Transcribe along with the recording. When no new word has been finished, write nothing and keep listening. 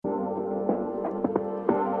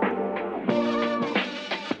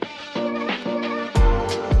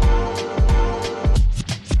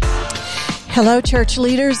Hello, church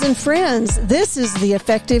leaders and friends. This is the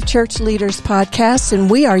Effective Church Leaders Podcast, and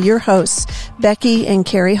we are your hosts, Becky and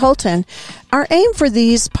Carrie Holton. Our aim for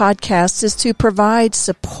these podcasts is to provide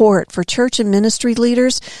support for church and ministry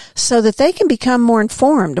leaders so that they can become more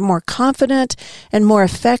informed, more confident, and more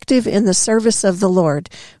effective in the service of the Lord.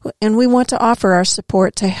 And we want to offer our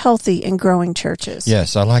support to healthy and growing churches.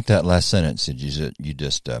 Yes, I like that last sentence that you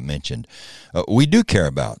just mentioned. We do care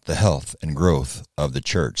about the health and growth of the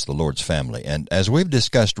church, the Lord's family. And as we've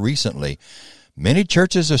discussed recently, many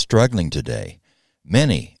churches are struggling today.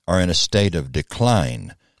 Many are in a state of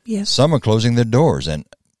decline. Yes. Some are closing their doors, and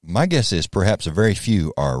my guess is perhaps very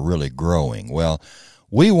few are really growing. Well,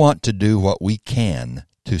 we want to do what we can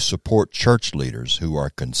to support church leaders who are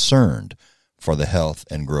concerned for the health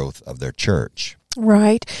and growth of their church.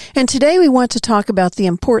 Right. And today we want to talk about the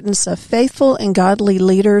importance of faithful and godly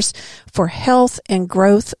leaders for health and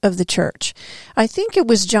growth of the church. I think it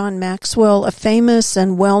was John Maxwell, a famous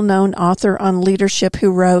and well-known author on leadership, who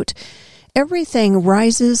wrote, "Everything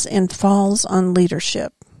rises and falls on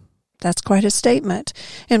leadership." That's quite a statement.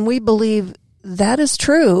 And we believe that is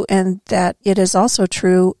true, and that it is also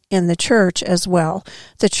true in the church as well.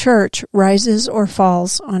 The church rises or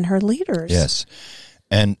falls on her leaders. Yes.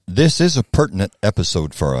 And this is a pertinent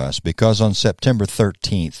episode for us because on September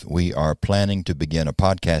 13th, we are planning to begin a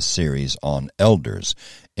podcast series on elders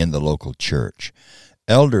in the local church.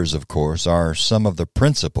 Elders, of course, are some of the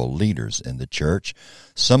principal leaders in the church,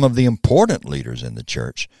 some of the important leaders in the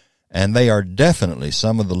church, and they are definitely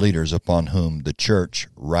some of the leaders upon whom the church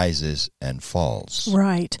rises and falls.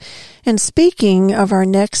 Right. And speaking of our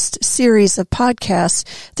next series of podcasts,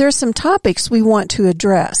 there are some topics we want to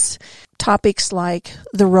address. Topics like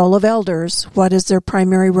the role of elders. What is their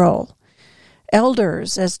primary role?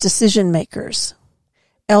 Elders as decision makers.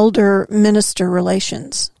 Elder-minister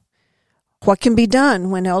relations. What can be done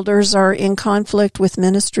when elders are in conflict with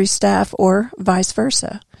ministry staff or vice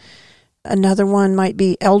versa? Another one might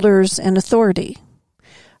be elders and authority.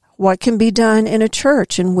 What can be done in a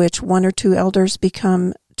church in which one or two elders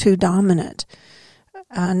become too dominant?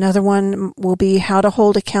 Another one will be how to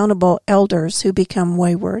hold accountable elders who become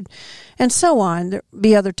wayward, and so on. There'll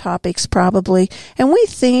be other topics probably, and we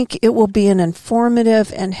think it will be an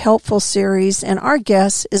informative and helpful series, and our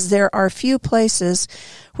guess is there are few places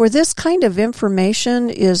where this kind of information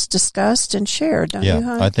is discussed and shared, don't you,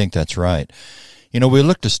 hon? I think that's right. You know, we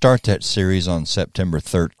look to start that series on September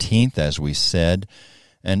 13th, as we said,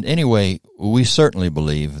 and anyway, we certainly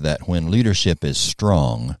believe that when leadership is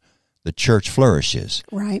strong, the church flourishes.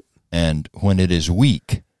 Right. And when it is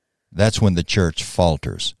weak, that's when the church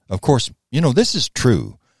falters. Of course, you know, this is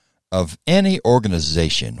true of any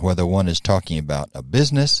organization, whether one is talking about a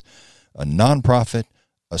business, a nonprofit,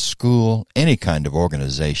 a school, any kind of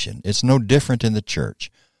organization. It's no different in the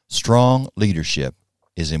church. Strong leadership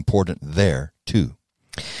is important there, too.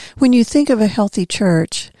 When you think of a healthy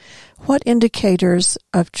church, what indicators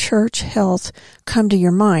of church health come to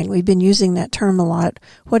your mind? We've been using that term a lot.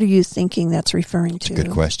 What are you thinking that's referring to? That's a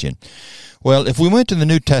good question. Well, if we went to the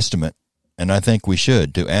New Testament, and I think we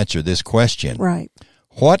should, to answer this question, right,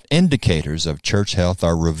 what indicators of church health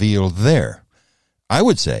are revealed there? I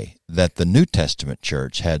would say that the New Testament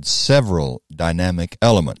church had several dynamic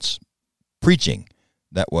elements. Preaching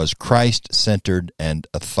that was Christ-centered and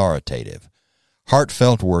authoritative,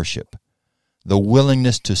 heartfelt worship, the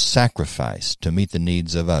willingness to sacrifice to meet the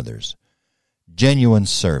needs of others, genuine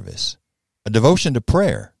service, a devotion to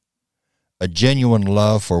prayer, a genuine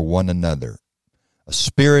love for one another, a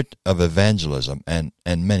spirit of evangelism, and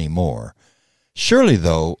many more. Surely,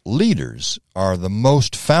 though, leaders are the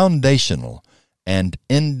most foundational and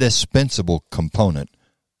indispensable component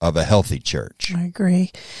of a healthy church. I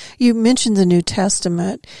agree. You mentioned the New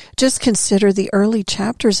Testament. Just consider the early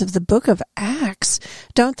chapters of the book of Acts.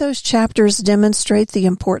 Don't those chapters demonstrate the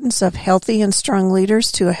importance of healthy and strong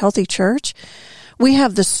leaders to a healthy church? We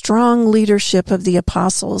have the strong leadership of the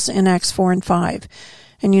apostles in Acts 4 and 5.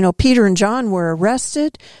 And, you know, Peter and John were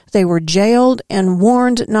arrested, they were jailed, and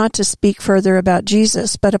warned not to speak further about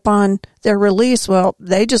Jesus. But upon their release, well,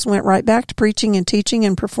 they just went right back to preaching and teaching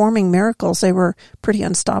and performing miracles. They were pretty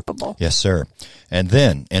unstoppable. Yes, sir. And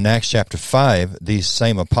then, in Acts chapter 5, these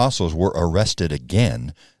same apostles were arrested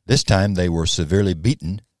again. This time they were severely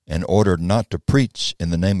beaten and ordered not to preach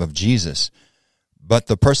in the name of Jesus. But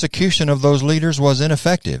the persecution of those leaders was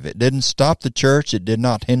ineffective. It didn't stop the church. It did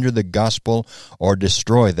not hinder the gospel or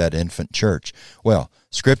destroy that infant church. Well,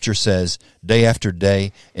 Scripture says day after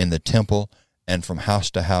day in the temple and from house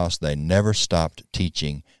to house, they never stopped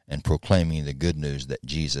teaching and proclaiming the good news that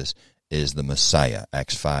Jesus is the Messiah,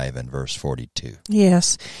 Acts 5 and verse 42.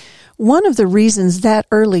 Yes. One of the reasons that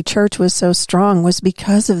early church was so strong was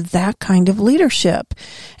because of that kind of leadership.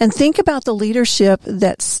 And think about the leadership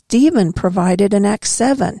that Stephen provided in Acts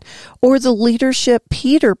 7, or the leadership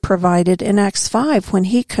Peter provided in Acts 5 when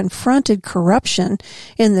he confronted corruption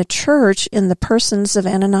in the church in the persons of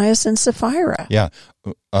Ananias and Sapphira. Yeah,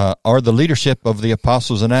 or the leadership of the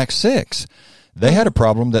apostles in Acts 6. They had a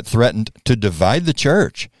problem that threatened to divide the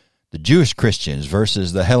church, the Jewish Christians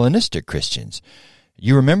versus the Hellenistic Christians.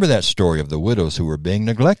 You remember that story of the widows who were being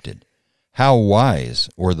neglected. How wise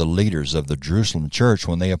were the leaders of the Jerusalem church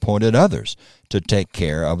when they appointed others to take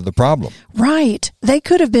care of the problem? Right. They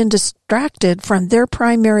could have been distracted from their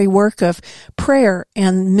primary work of prayer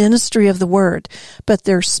and ministry of the word, but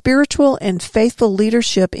their spiritual and faithful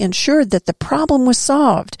leadership ensured that the problem was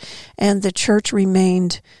solved and the church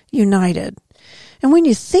remained united. And when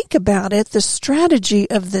you think about it, the strategy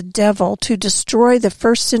of the devil to destroy the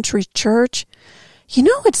first century church,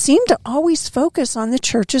 it seemed to always focus on the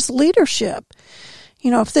church's leadership.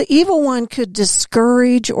 If the evil one could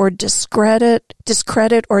discourage or discredit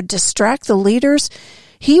or distract the leaders,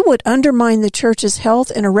 he would undermine the church's health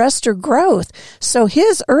and arrest her growth. So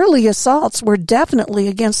his early assaults were definitely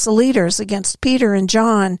against the leaders, against Peter and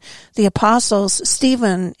John, the apostles,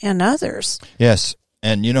 Stephen, and others. Yes.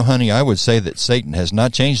 And honey, I would say that Satan has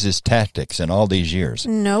not changed his tactics in all these years.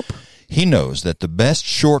 Nope. He knows that the best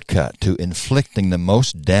shortcut to inflicting the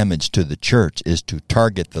most damage to the church is to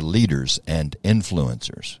target the leaders and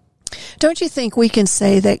influencers. Don't you think we can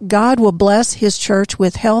say that God will bless his church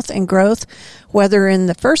with health and growth, whether in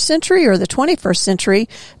the first century or the 21st century,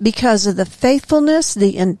 because of the faithfulness,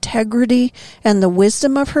 the integrity, and the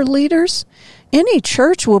wisdom of her leaders? Any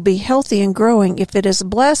church will be healthy and growing if it is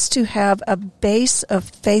blessed to have a base of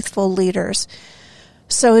faithful leaders.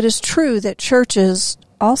 So it is true that churches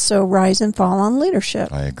also rise and fall on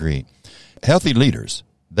leadership. I agree. Healthy leaders,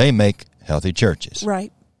 they make healthy churches.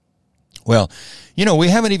 Right. Well, we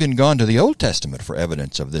haven't even gone to the Old Testament for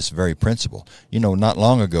evidence of this very principle. Not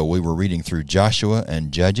long ago we were reading through Joshua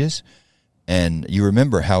and Judges, and you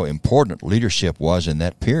remember how important leadership was in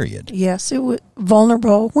that period. Yes, it was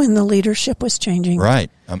vulnerable when the leadership was changing.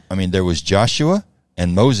 Right. There was Joshua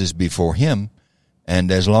and Moses before him,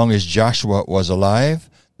 and as long as Joshua was alive,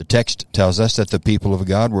 the text tells us that the people of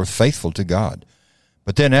God were faithful to God.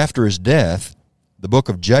 But then after his death, the book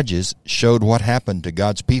of Judges showed what happened to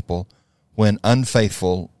God's people when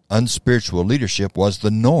unfaithful, unspiritual leadership was the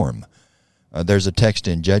norm. There's a text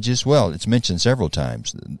in Judges, it's mentioned several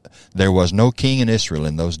times. There was no king in Israel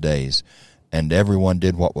in those days, and everyone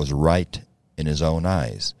did what was right in his own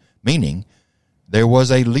eyes. Meaning, there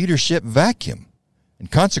was a leadership vacuum, and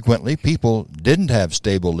consequently, people didn't have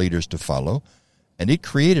stable leaders to follow, and it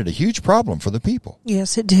created a huge problem for the people.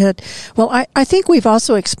 Yes, it did. Well, I think we've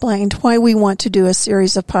also explained why we want to do a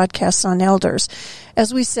series of podcasts on elders.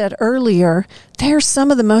 As we said earlier, they're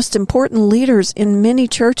some of the most important leaders in many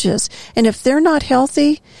churches. And if they're not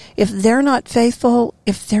healthy, if they're not faithful,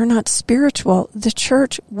 if they're not spiritual, the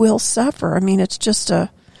church will suffer. It's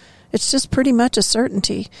just pretty much a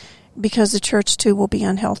certainty, because the church too will be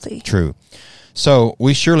unhealthy. True. So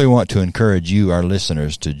we surely want to encourage you, our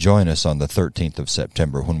listeners, to join us on the 13th of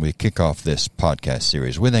September when we kick off this podcast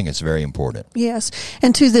series. We think it's very important. Yes.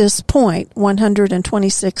 And to this point,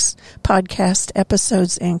 126 podcast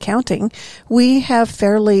episodes and counting, we have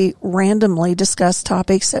fairly randomly discussed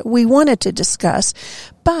topics that we wanted to discuss.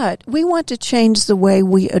 But we want to change the way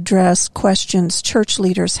we address questions church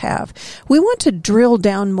leaders have. We want to drill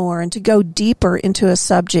down more and to go deeper into a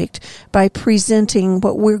subject by presenting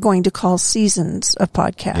what we're going to call seasons of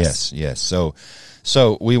podcasts. Yes.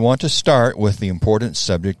 So we want to start with the important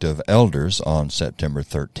subject of elders on September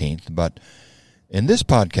 13th. But in this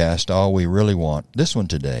podcast, all we really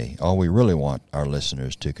want our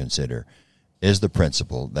listeners to consider is the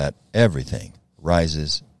principle that everything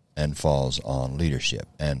rises and falls on leadership,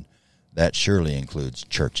 and that surely includes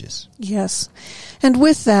churches. Yes. And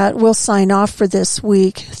with that, we'll sign off for this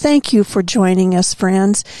week. Thank you for joining us,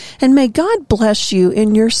 friends, and may God bless you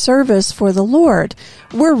in your service for the Lord.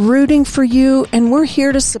 We're rooting for you, and we're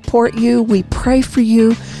here to support you. We pray for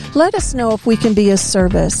you. Let us know if we can be of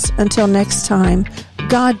service. Until next time,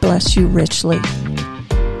 God bless you richly.